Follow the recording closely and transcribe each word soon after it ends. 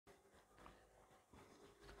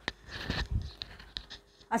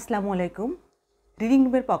আসসালামু আলাইকুম। রিডিং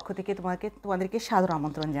রুমের পক্ষ থেকে তোমাদেরকে সাদর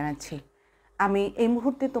আমন্ত্রণ জানাচ্ছি। আমি এই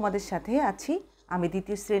মুহূর্তে তোমাদের সাথে আছি আমি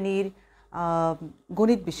দ্বিতীয় শ্রেণীর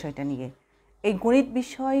গণিত বিষয়টা নিয়ে। এই গণিত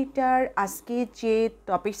বিষয়টার আজকে যে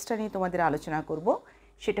টপিকসটা নিয়ে তোমাদের আলোচনা করব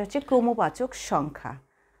সেটা হচ্ছে ক্রমবাচক সংখ্যা।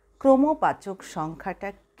 ক্রমবাচক সংখ্যাটা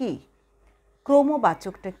কী?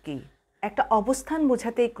 ক্রমবাচকটা কী? একটা অবস্থান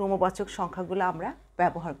বোঝাতে এই ক্রমবাচক সংখ্যাগুলো আমরা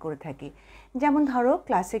ব্যবহার করে থাকি। যেমন ধরো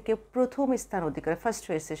ক্লাসে কেউ প্রথম স্থান অধিকার ফার্স্ট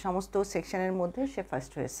হয়েছে, সমস্ত সেকশনের মধ্যে সে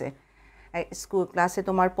ফার্স্ট হয়েছে। ক্লাসে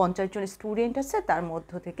তোমার 50 জন স্টুডেন্ট আছে, তার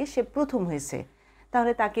মধ্য থেকে সে প্রথম হয়েছে।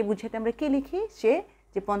 তাহলে তাকে বুঝাতে আমরা কী লিখি? সে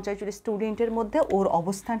যে 50 জন স্টুডেন্টের মধ্যে ওর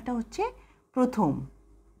অবস্থানটা হচ্ছে প্রথম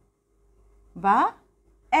বা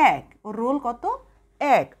এক, ওর রোল কত?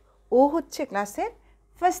 এক, ও হচ্ছে ক্লাসের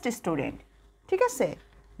ফার্স্ট স্টুডেন্ট, ঠিক আছে?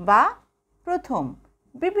 বা প্রথম,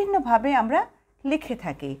 বিভিন্নভাবে আমরা লিখে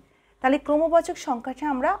থাকি। তাহলে ক্রমবাচক সংখ্যাটা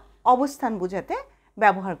আমরা অবস্থান বোঝাতে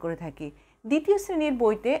ব্যবহার করে থাকি। দ্বিতীয় শ্রেণীর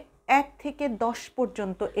বইতে 1 থেকে 10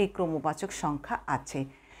 পর্যন্ত এই ক্রমবাচক সংখ্যা আছে।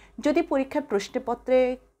 যদি পরীক্ষার প্রশ্নপত্রে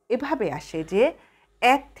এভাবে আসে যে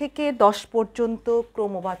 1 থেকে 10 পর্যন্ত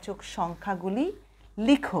ক্রমবাচক সংখ্যাগুলি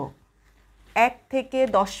লিখো, 1 থেকে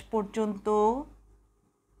 10 পর্যন্ত,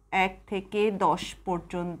 1 থেকে 10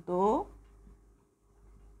 পর্যন্ত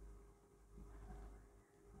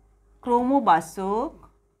ক্রমবাচক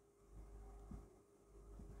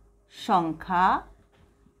সংখ্যা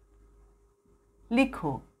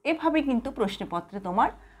লিখো, এভাবে কিন্তু প্রশ্নপত্রে তোমার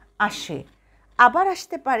আসে। আবার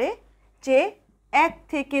আসতে পারে যে 1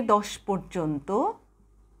 থেকে 10 পর্যন্ত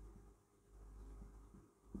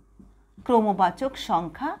ক্রমবাচক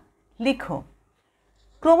সংখ্যা লিখো।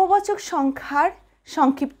 ক্রমবাচক সংখ্যার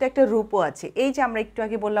সংক্ষিপ্ত একটা রূপও আছে। এই যে আমরা একটু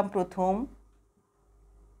আগে বললাম প্রথম,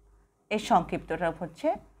 এর সংক্ষিপ্তটা হচ্ছে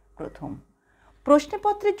প্রথম।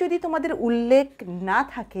 প্রশ্নপত্রে যদি তোমাদের উল্লেখ না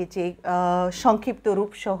থাকে যে সংক্ষিপ্ত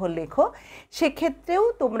রূপ সহ লেখো, সেক্ষেত্রেও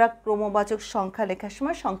তোমরা ক্রমবাচক সংখ্যা লেখার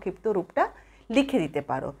সময় সংক্ষিপ্ত রূপটা লিখে দিতে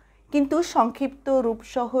পারো। কিন্তু সংক্ষিপ্ত রূপ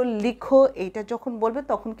সহ লিখো এইটা যখন বলবে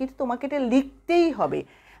তখন কিন্তু তোমাকে এটা লিখতেই হবে।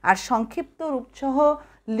 আর সংক্ষিপ্ত রূপ সহ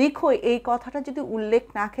লিখো এই কথাটা যদি উল্লেখ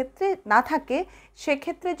না থাকে,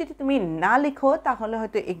 সেক্ষেত্রে যদি তুমি না লিখো তাহলে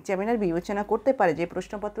হয়তো এক্সামিনার বিবেচনা করতে পারে যে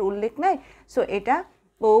প্রশ্নপত্রে উল্লেখ নাই, সো এটা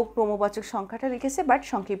ও ক্রমবাচক সংখ্যাটা লিখেছে বাট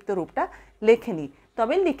সংক্ষিপ্ত রূপটা লেখেনি।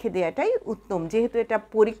 তবে লিখে দেওয়াটাই উত্তম, যেহেতু এটা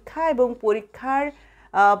পরীক্ষা এবং পরীক্ষার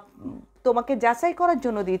তোমাকে যাচাই করার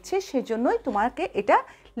জন্য দিচ্ছে, সেজন্যই তোমাকে এটা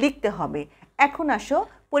লিখতে হবে। এখন আসো,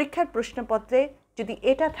 পরীক্ষার প্রশ্নপত্রে যদি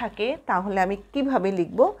এটা থাকে তাহলে আমি কিভাবে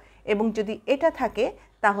লিখব, এবং যদি এটা থাকে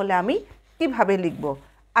তাহলে আমি কিভাবে লিখব।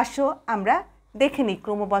 আসো আমরা দেখে নিই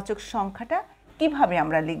ক্রমবাচক সংখ্যাটা কিভাবে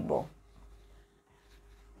আমরা লিখব।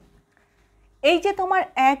 এই যে তোমার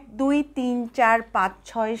 1, 2, 3, 4, 5,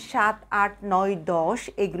 6, 7, 8, 9, 10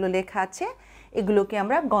 এগুলো লেখা আছে, এগুলোকে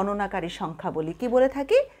আমরা গণনাকারী সংখ্যা বলি। কি বলে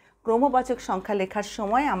থাকি? ক্রমবাচক সংখ্যা লেখার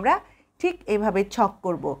সময় আমরা ঠিক এভাবে ছক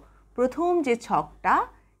করব। প্রথম যে ছকটা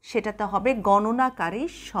সেটাতে হবে গণনাকারী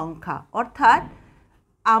সংখ্যা, অর্থাৎ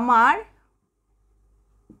আমার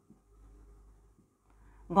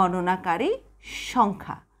গণনাকারী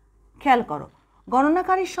সংখ্যা। খেয়াল করো,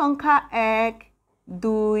 গণনাকারী সংখ্যা 1,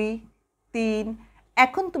 2, 3।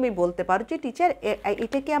 এখন তুমি বলতে পারো যে টিচার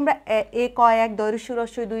এটাকে আমরা এ ক 1 দৈর্ঘ্য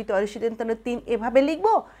রস্বই 2 তৈরস্য 3 এভাবে লিখব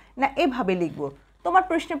না এভাবে লিখব? তোমার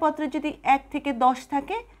প্রশ্নপত্রে যদি 1 থেকে 10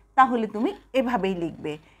 থাকে তাহলে তুমি এভাবেই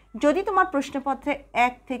লিখবে। যদি তোমার প্রশ্নপত্রে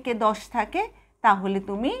 1 থেকে 10 থাকে তাহলে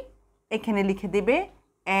তুমি এখানে লিখে দেবে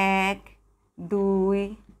 1, 2,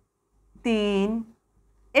 3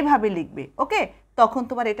 এভাবে লিখবে। ওকে, তখন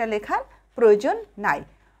তোমার এটা লেখার প্রয়োজন নাই।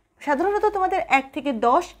 সাধারণত তোমাদের 1 থেকে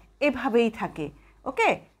 10 এভাবেই থাকে। ওকে,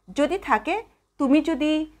 যদি থাকে তুমি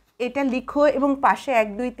যদি এটা লিখো এবং পাশে 1,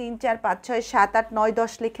 2, 3, 4, 5, 6, 7, 8, 9,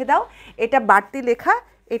 10 লিখে দাও, এটা বাড়তি লেখা,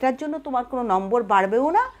 এটার জন্য তোমার কোনো নম্বর বাড়বেও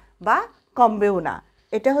না বা কমবেও না।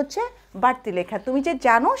 এটা হচ্ছে বাড়তি লেখা, তুমি যে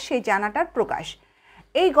জানো সেই জানাটার প্রকাশ।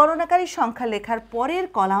 এই গণনাকারী সংখ্যা লেখার পরের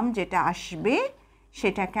কলাম যেটা আসবে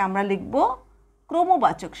সেটাকে আমরা লিখব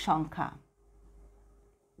ক্রমবাচক সংখ্যা।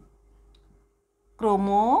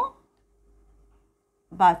 ক্রমবাচক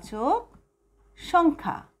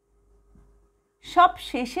সংখ্যা সব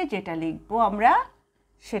শেষে যেটা লিখব আমরা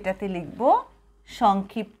সেটাতে লিখব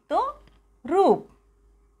সংক্ষিপ্ত রূপ।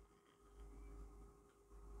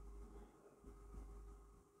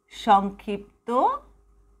 সংক্ষিপ্ত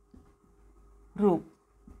রূপ।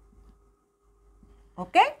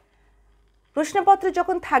 ওকে, প্রশ্নপত্র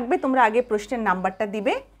যখন থাকবে তোমরা আগে প্রশ্নের নাম্বারটা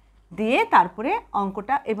দিবে, দিয়ে তারপরে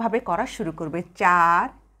অঙ্কটা এভাবে করা শুরু করবে। 4,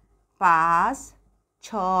 5,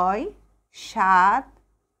 6, 7,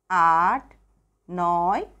 8,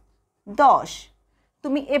 9, 10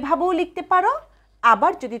 তুমি এভাবেও লিখতে পারো,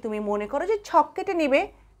 আবার যদি তুমি মনে করো যে ছক কেটে নেবে,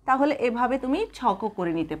 তাহলে এভাবে তুমি ছকও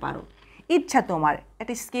করে নিতে পারো। ইচ্ছা তোমার,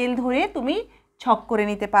 একটা স্কেল ধরে তুমি ছক করে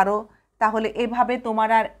নিতে পারো। তাহলে এভাবে তোমার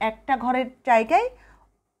আর একটা ঘরের জায়গায়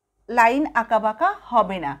লাইন আঁকাবাঁকা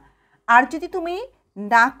হবে না। আর যদি তুমি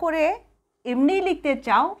না করে এমনিই লিখতে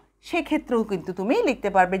চাও, সেক্ষেত্রেও কিন্তু তুমি লিখতে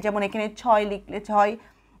পারবে। যেমন এখানে 6 লিখলে 6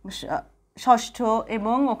 ষষ্ঠ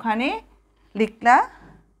এবং ওখানে লিখলা।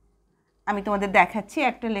 আমি তোমাদের দেখাচ্ছি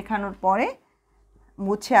একটা লেখানোর পরে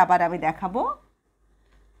মুছে আবার আমি দেখাবো।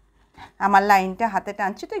 আমার লাইনটা হাতে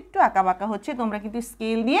টানছি তো একটু আঁকাবাঁকা হচ্ছে, তোমরা কিন্তু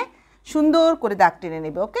স্কেল দিয়ে সুন্দর করে দাগ টেনে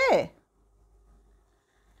নেবে। ওকে,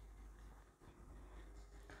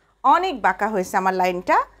 অনেক বাঁকা হয়েছে আমার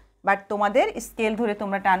লাইনটা, বাট তোমাদের স্কেল ধরে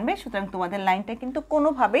তোমরা টানবে, সুতরাং তোমাদের লাইনটা কিন্তু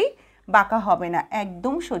কোনোভাবেই বাঁকা হবে না,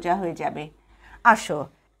 একদম সোজা হয়ে যাবে। আসো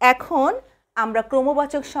এখন আমরা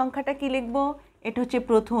ক্রমবাচক সংখ্যাটা কি লিখব? এটা হচ্ছে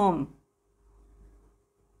প্রথম,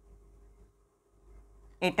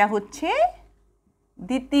 এটা হচ্ছে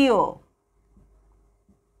দ্বিতীয়,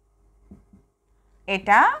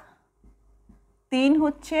 এটা 3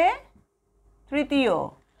 হচ্ছে তৃতীয়।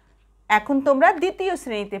 এখন তোমরা দ্বিতীয়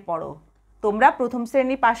শ্রেণীতে পড়ো, তোমরা প্রথম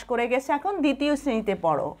শ্রেণী পাশ করে গেছে, এখন দ্বিতীয় শ্রেণীতে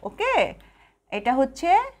পড়ো। ওকে, এটা হচ্ছে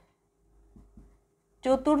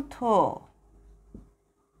চতুর্থ,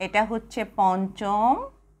 এটা হচ্ছে পঞ্চম,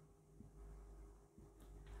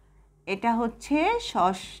 এটা হচ্ছে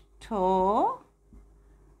ষষ্ঠ,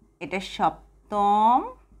 এটা সপ্তম,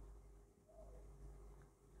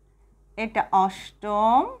 এটা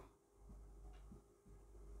অষ্টম,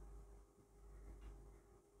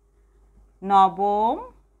 নবম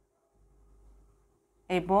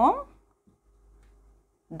এবং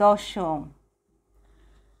দশম।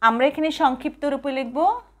 আমরা এখানে সংক্ষিপ্ত রূপে লিখব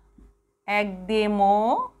একদেম,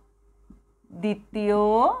 দ্বিতীয়,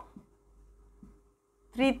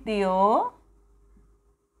 তৃতীয়,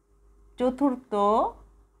 চতুর্থ,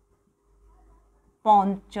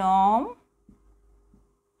 পঞ্চম,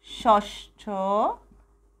 ষষ্ঠ,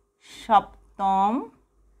 সপ্তম,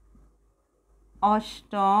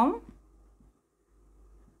 অষ্টম,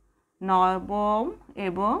 নবম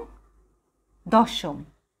এবং দশম।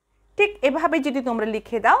 ঠিক এভাবে যদি তোমরা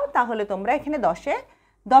লিখে দাও তাহলে তোমরা এখানে 10-এ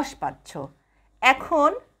 10 পাচ্ছ। এখন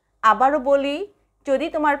আবারও বলি, যদি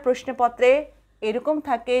তোমার প্রশ্নপত্রে এরকম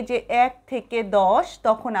থাকে যে 1 থেকে 10,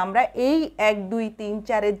 তখন আমরা এই 1 2 3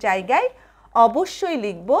 4-এর জায়গায় অবশ্যই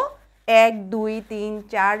লিখব 1 2 3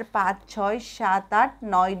 4 5 6 7 8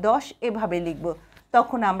 9 10 এভাবে লিখব।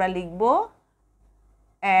 তখন আমরা লিখব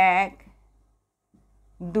 1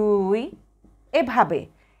 2 এভাবে।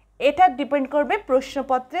 এটা ডিপেন্ড করবে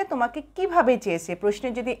প্রশ্নপত্রে তোমাকে কিভাবে চেয়েছে। প্রশ্নে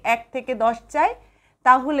যদি 1 থেকে 10 চাই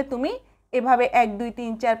তাহলে তুমি এভাবে 1 2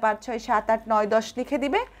 3 4 5 6 7 8 9 10 লিখে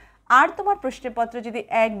দিবে। আর তোমার প্রশ্নপত্র যদি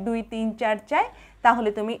 1 2 3 4 চাই তাহলে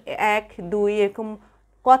তুমি 1 2 এরকম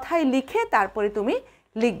কথায় লিখে তারপরে তুমি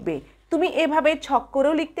লিখবে। তুমি এভাবে ছক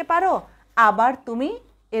করেও লিখতে পারো, আবার তুমি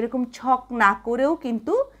এরকম ছক না করেও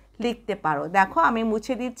কিন্তু লিখতে পারো। দেখো আমি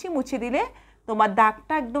মুছে দিচ্ছি, মুছে দিলে তোমার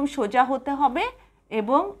দাগটা একদম সোজা হতে হবে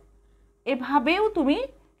এবং এভাবেও তুমি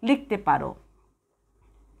লিখতে পারো।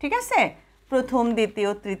 ঠিক আছে, প্রথম, দ্বিতীয়,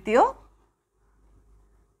 তৃতীয়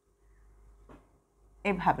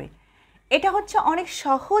এভাবে। এটা হচ্ছে অনেক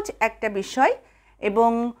সহজ একটা বিষয়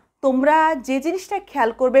এবং তোমরা যে জিনিসটা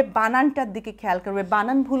খেয়াল করবে, বানানটার দিকে খেয়াল করবে।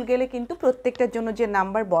 বানান ভুল গেলে কিন্তু প্রত্যেকটার জন্য যে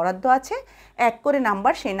নাম্বার বরাদ্দ আছে 1 করে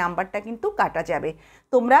নাম্বার, সেই নাম্বারটা কিন্তু কাটা যাবে।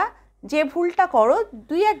 তোমরা যে ভুলটা করো,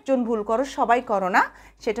 2-1 জন ভুল করো, সবাই করো না,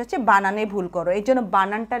 সেটা হচ্ছে বানানে ভুল করো। এই জন্য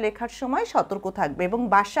বানানটা লেখার সময় সতর্ক থাকবে এবং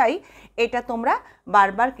বাসায় এটা তোমরা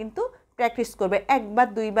বারবার কিন্তু প্র্যাকটিস করবে। 1 বার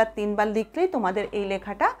 2 বার 3 বার লিখলেই তোমাদের এই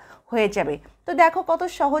লেখাটা হয়ে যাবে। তো দেখো কত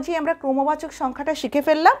সহজেই আমরা ক্রমবাচক সংখ্যাটা শিখে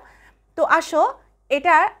ফেললাম। তো আসো,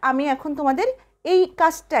 এটা আমি এখন তোমাদের এই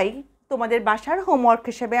কাজটাই তোমাদের বাসার হোমওয়ার্ক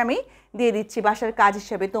হিসেবে আমি দিয়ে দিচ্ছি, বাসার কাজ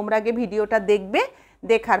হিসেবে। তোমরা আগে ভিডিওটা দেখবে,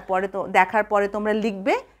 দেখার পরে তোমরা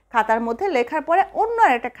লিখবে খাতার মধ্যে। লেখার পরে অন্য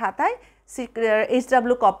একটা খাতায়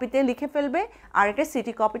HW কপিতে লিখে ফেলবে, আর একটা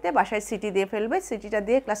সিটি কপিতে বাসায় সিটি দিয়ে ফেলবে। সিটিটা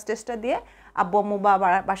দিয়ে ক্লাস টেস্টটা দিয়ে আব্বু আম্মু বা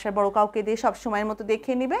বাসার বড় কাউকে দিয়ে সব সময়ের মতো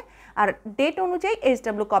দেখিয়ে নিবে, আর ডেট অনুযায়ী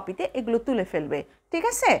HW কপিতে এগুলো তুলে ফেলবে। ঠিক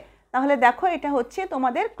আছে, তাহলে দেখো এটা হচ্ছে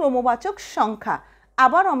তোমাদের ক্রমবাচক সংখ্যা।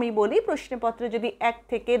 আবার আমি বলি, প্রশ্নপত্রে যদি 1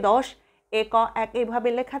 থেকে 10 1 এভাবে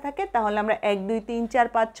লেখা থাকে তাহলে আমরা 1 2 3 4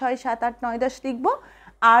 5 6 7 8 9 10 লিখব।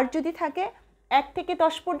 আর যদি থাকে 1 থেকে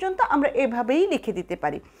 10 পর্যন্ত আমরা এভাবেই লিখে দিতে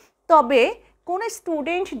পারি। তবে কোনো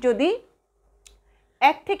স্টুডেন্ট যদি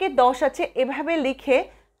 1 থেকে 10 আছে এভাবে লিখে,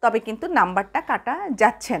 তবে কিন্তু নাম্বারটা কাটা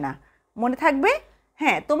যাচ্ছে না, মনে থাকবে।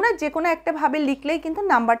 হ্যাঁ, তোমরা যে কোনো একটা ভাবে লিখলেই কিন্তু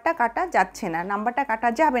নাম্বারটা কাটা যাচ্ছে না, নাম্বারটা কাটা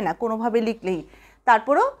যাবে না কোনোভাবে লিখলেই।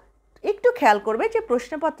 তারপরেও একটু খেয়াল করবে যে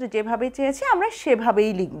প্রশ্নপত্র যেভাবে চেয়েছে আমরা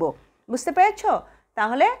সেভাবেই লিখব। বুঝতে পেরেছ?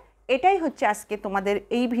 তাহলে এটাই হচ্ছে আজকে তোমাদের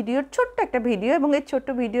এই ভিডিওর ছোট্ট একটা ভিডিও, এবং এই ছোট্ট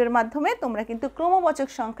ভিডিওর মাধ্যমে তোমরা কিন্তু ক্রমবাচক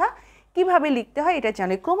সংখ্যা কিভাবে লিখতে হয় এটা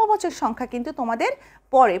জানো। ক্রমবাচক সংখ্যা কিন্তু তোমাদের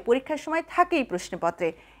পরে পরীক্ষার সময় থাকেই প্রশ্নপত্রে,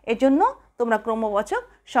 এজন্য তোমরা ক্রমবাচক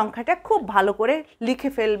সংখ্যাটা খুব ভালো করে লিখে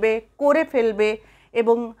ফেলবে, করে ফেলবে।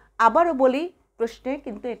 এবং আবারও বলি, প্রশ্নে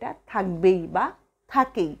কিন্তু এটা থাকবেই বা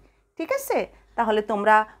থাকেই, ঠিক আছে? তাহলে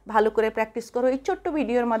তোমরা ভালো করে প্র্যাকটিস করো। এই ছোট্ট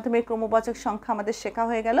ভিডিওর মাধ্যমে ক্রমবাচক সংখ্যা আমাদের শেখা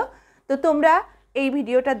হয়ে গেল। তো তোমরা এই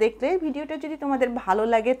ভিডিওটা দেখলে, ভিডিওটা যদি তোমাদের ভালো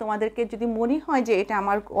লাগে, তোমাদেরকে যদি মনে হয় যে এটা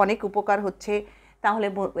আমার অনেক উপকার হচ্ছে, তাহলে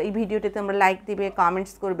এই ভিডিওতে তোমরা লাইক দিবে,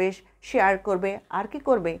 কমেন্টস করবে, শেয়ার করবে। আর কি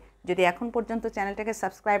করবে, যদি এখন পর্যন্ত চ্যানেলটাকে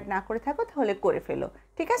সাবস্ক্রাইব না করে থাকো তাহলে করে ফেলো,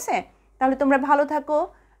 ঠিক আছে? তাহলে তোমরা ভালো থাকো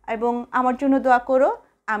এবং আমার জন্য দোয়া করো।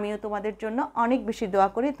 আমিও তোমাদের জন্য অনেক বেশি দোয়া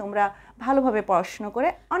করি, তোমরা ভালোভাবে পড়াশোনা করে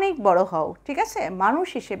অনেক বড় হও, ঠিক আছে? মানুষ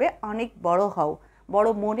হিসেবে অনেক বড় হও, বড়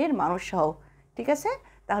মনের মানুষ হও, ঠিক আছে?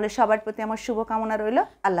 তাহলে সবার প্রতি আমার শুভকামনা রইল।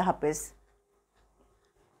 আল্লাহ হাফেজ।